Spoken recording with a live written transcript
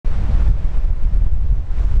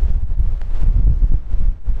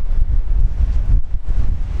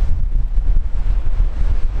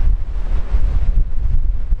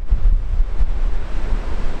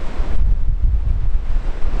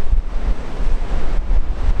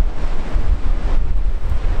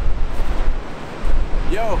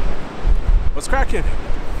Yo, what's cracking?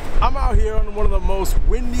 I'm out here on one of the most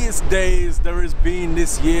windiest days there has been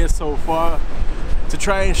this year so far to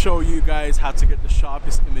try and show you guys how to get the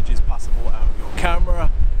sharpest images possible out of your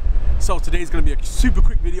camera. So today's gonna be a super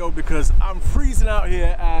quick video because I'm freezing out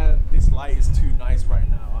here and this light is too nice right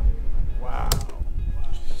now. Wow.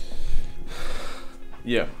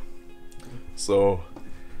 Yeah, so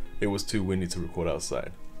it was too windy to record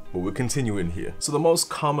outside, but we're continuing here. So the most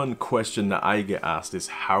common question that I get asked is,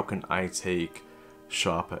 how can I take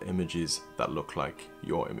sharper images that look like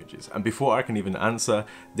your images? And before I can even answer,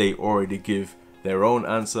 they already give their own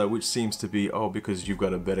answer, which seems to be, oh, because you've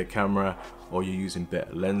got a better camera or you're using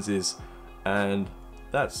better lenses. And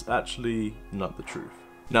that's actually not the truth.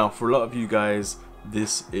 Now, for a lot of you guys,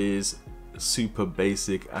 this is super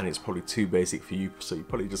basic and it's probably too basic for you, so you're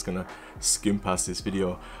probably just gonna skim past this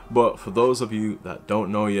video. But for those of you that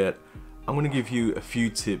don't know yet, I'm gonna give you a few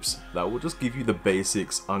tips that will just give you the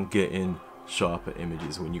basics on getting sharper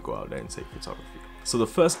images when you go out there and take photography. So the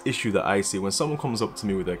first issue that I see when someone comes up to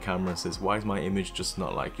me with their camera and says, why is my image just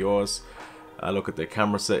not like yours? I look at their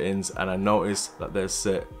camera settings and I notice that they're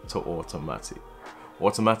set to automatic.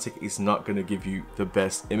 Automatic is not going to give you the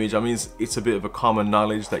best image. I mean, it's a bit of a common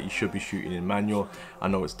knowledge that you should be shooting in manual. I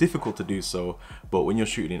know it's difficult to do so, but when you're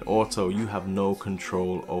shooting in auto, you have no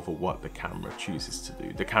control over what the camera chooses to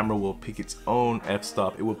do. The camera will pick its own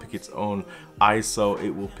f-stop, it will pick its own ISO, it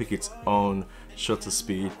will pick its own shutter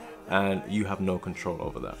speed, and you have no control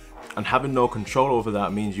over that. And having no control over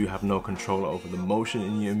that means you have no control over the motion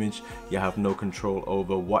in your image, you have no control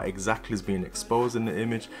over what exactly is being exposed in the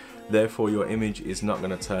image. Therefore, your image is not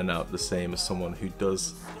going to turn out the same as someone who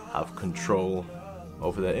does have control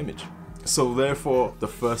over their image. So therefore, the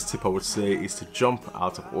first tip I would say is to jump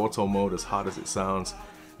out of auto mode, as hard as it sounds,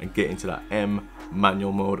 and get into that M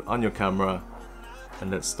manual mode on your camera, and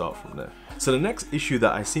let's start from there. So the next issue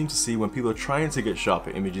that I seem to see when people are trying to get sharper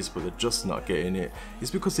images but they're just not getting it is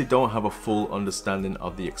because they don't have a full understanding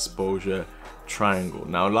of the exposure triangle.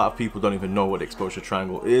 Now, a lot of people don't even know what the exposure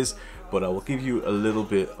triangle is, but I will give you a little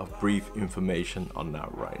bit of brief information on that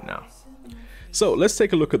right now. So let's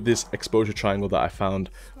take a look at this exposure triangle that I found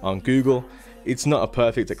on Google. It's not a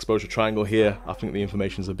perfect exposure triangle here. I think the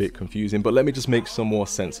information is a bit confusing, but let me just make some more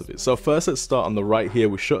sense of it. So first, let's start on the right here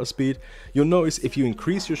with shutter speed. You'll notice if you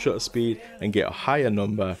increase your shutter speed and get a higher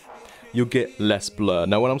number, you'll get less blur.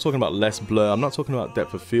 Now, when I'm talking about less blur, I'm not talking about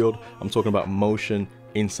depth of field. I'm talking about motion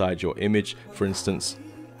inside your image. For instance,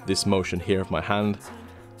 this motion here of my hand.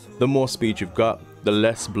 The more speed you've got, the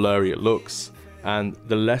less blurry it looks, and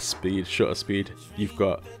the less speed, shutter speed, you've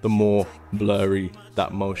got, the more blurry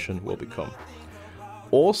that motion will become.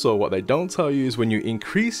 Also, what they don't tell you is when you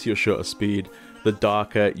increase your shutter speed, the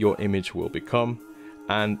darker your image will become,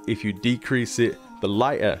 and if you decrease it, the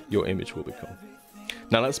lighter your image will become.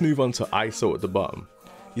 Now let's move on to ISO at the bottom.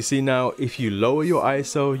 You see now, if you lower your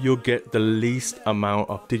ISO, you'll get the least amount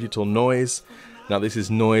of digital noise. Now this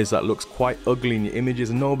is noise that looks quite ugly in your images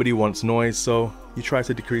and nobody wants noise, so you try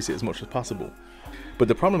to decrease it as much as possible. But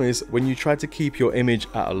the problem is, when you try to keep your image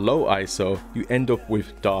at a low ISO, you end up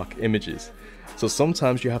with dark images. So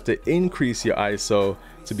sometimes you have to increase your ISO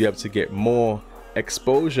to be able to get more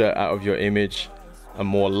exposure out of your image and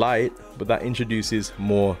more light, but that introduces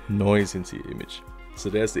more noise into your image. So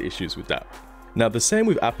there's the issues with that. Now the same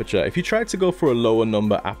with aperture. If you try to go for a lower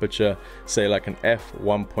number aperture, say like an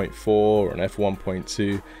f1.4 or an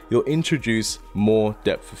f1.2, you'll introduce more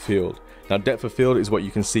depth of field. Now depth of field is what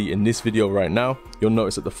you can see in this video right now. You'll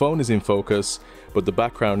notice that the phone is in focus, but the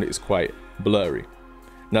background is quite blurry.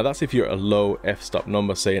 Now that's if you're at a low f-stop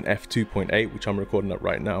number, say an f2.8, which I'm recording at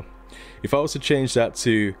right now. If I was to change that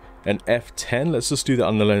to an f10, let's just do that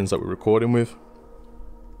on the lens that we're recording with.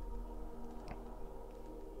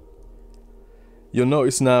 You'll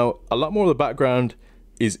notice now a lot more of the background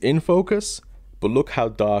is in focus, but look how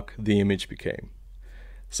dark the image became.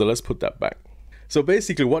 So let's put that back. So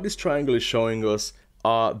basically what this triangle is showing us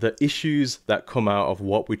are the issues that come out of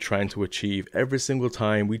what we're trying to achieve every single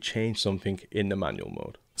time we change something in the manual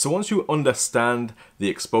mode. So once you understand the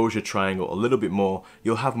exposure triangle a little bit more,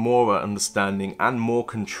 you'll have more of an understanding and more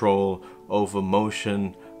control over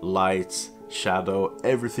motion, light, shadow,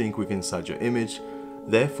 everything within inside your image.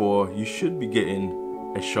 Therefore, you should be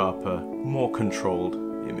getting a sharper, more controlled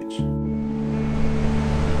image.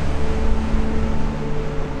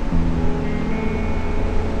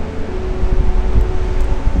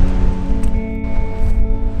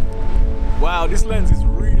 Wow, this lens is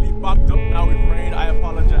really bugged up now with rain. I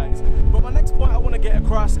apologize. But my next point I want to get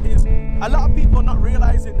across is a lot of people are not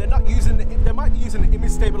realizing they might be using the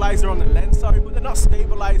image stabilizer on the lens, sorry, but they're not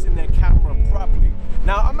stabilizing their camera properly.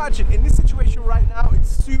 Now imagine in this situation right now, it's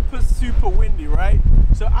super windy, right?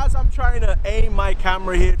 So as I'm trying to aim my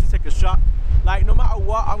camera here to take a shot, like no matter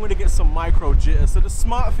what, I'm gonna get some micro jitter. So the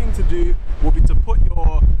smart thing to do will be to put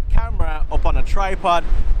your camera up on a tripod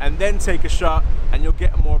and then take a shot, and you'll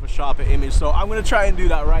get more of a sharper image. So I'm gonna try and do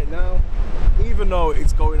that right now. Even though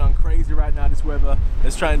it's going on crazy right now, this weather,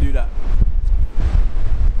 let's try and do that.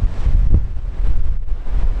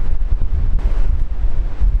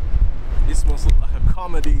 This must look like a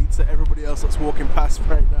comedy to everybody else that's walking past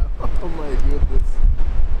right now. Oh my goodness.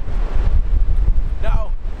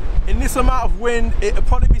 Now, in this amount of wind, it'd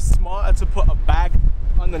probably be smarter to put a bag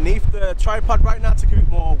underneath the tripod right now to give it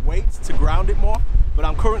more weight, to ground it more. But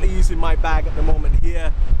I'm currently using my bag at the moment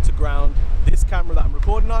here to ground this camera that I'm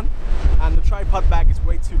recording on, and the tripod bag is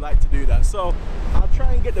way too light to do that. So I'll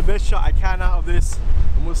try and get the best shot I can out of this,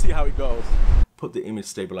 and we'll see how it goes. Put the image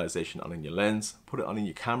stabilization on in your lens, put it on in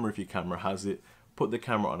your camera if your camera has it, put the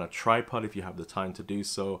camera on a tripod if you have the time to do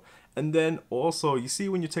so, and then also, you see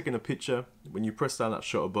when you're taking a picture, when you press down that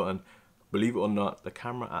shutter button, believe it or not, the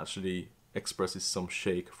camera actually expresses some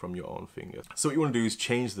shake from your own finger. So what you want to do is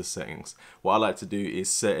change the settings. What I like to do is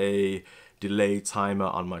set a delay timer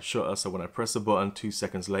on my shutter, so when I press a button, 2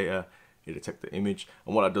 seconds later it detects the image,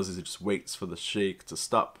 and what it does is it just waits for the shake to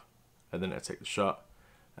stop, and then I take the shot,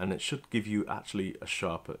 and it should give you actually a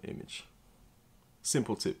sharper image.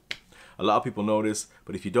 Simple tip. A lot of people know this,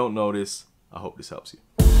 but if you don't know this, I hope this helps you.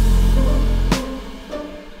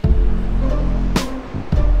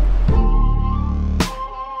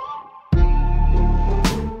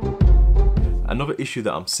 Another issue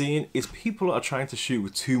that I'm seeing is people are trying to shoot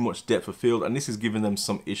with too much depth of field, and this is giving them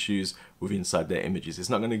some issues with inside their images. It's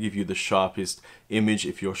not going to give you the sharpest image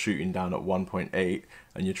if you're shooting down at 1.8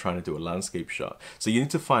 and you're trying to do a landscape shot. So you need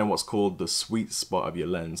to find what's called the sweet spot of your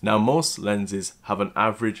lens. Now most lenses have an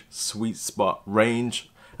average sweet spot range,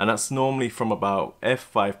 and that's normally from about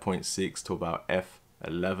f5.6 to about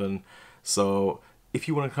f11. So if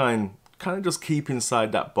you want to kind of just keep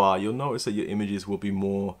inside that bar, you'll notice that your images will be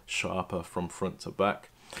more sharper from front to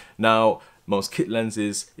back. Now, most kit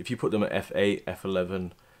lenses, if you put them at f8,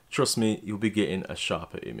 f11, trust me, you'll be getting a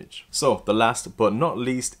sharper image. So the last but not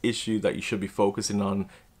least issue that you should be focusing on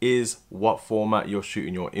is what format you're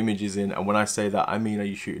shooting your images in. And when I say that, I mean, are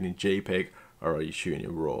you shooting in JPEG or are you shooting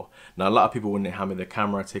in RAW? Now, a lot of people, when they hand me their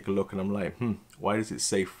camera, I take a look and I'm like, why does it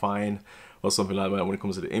say fine? Or something like that when it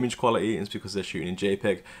comes to the image quality. It's because they're shooting in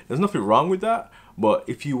JPEG. There's nothing wrong with that, but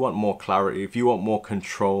if you want more clarity, if you want more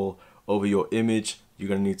control over your image, you're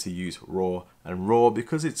gonna need to use RAW. And RAW,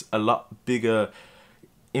 because it's a lot bigger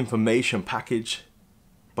information package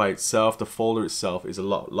by itself, the folder itself is a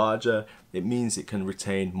lot larger, it means it can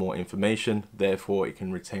retain more information, therefore it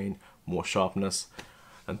can retain more sharpness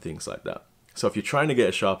and things like that. So if you're trying to get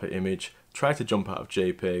a sharper image, try to jump out of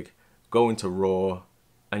JPEG, go into RAW,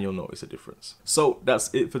 and you'll notice a difference. So that's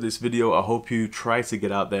it for this video. I hope you try to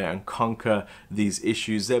get out there and conquer these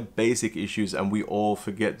issues. They're basic issues and we all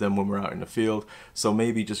forget them when we're out in the field. So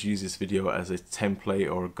maybe just use this video as a template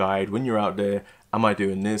or a guide when you're out there. Am I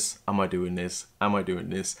doing this? Am I doing this? Am I doing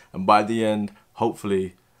this? And by the end,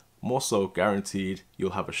 hopefully, more so guaranteed,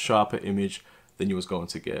 you'll have a sharper image than you was going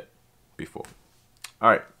to get before. All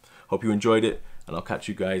right, hope you enjoyed it, and I'll catch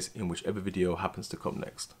you guys in whichever video happens to come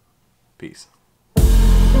next. Peace.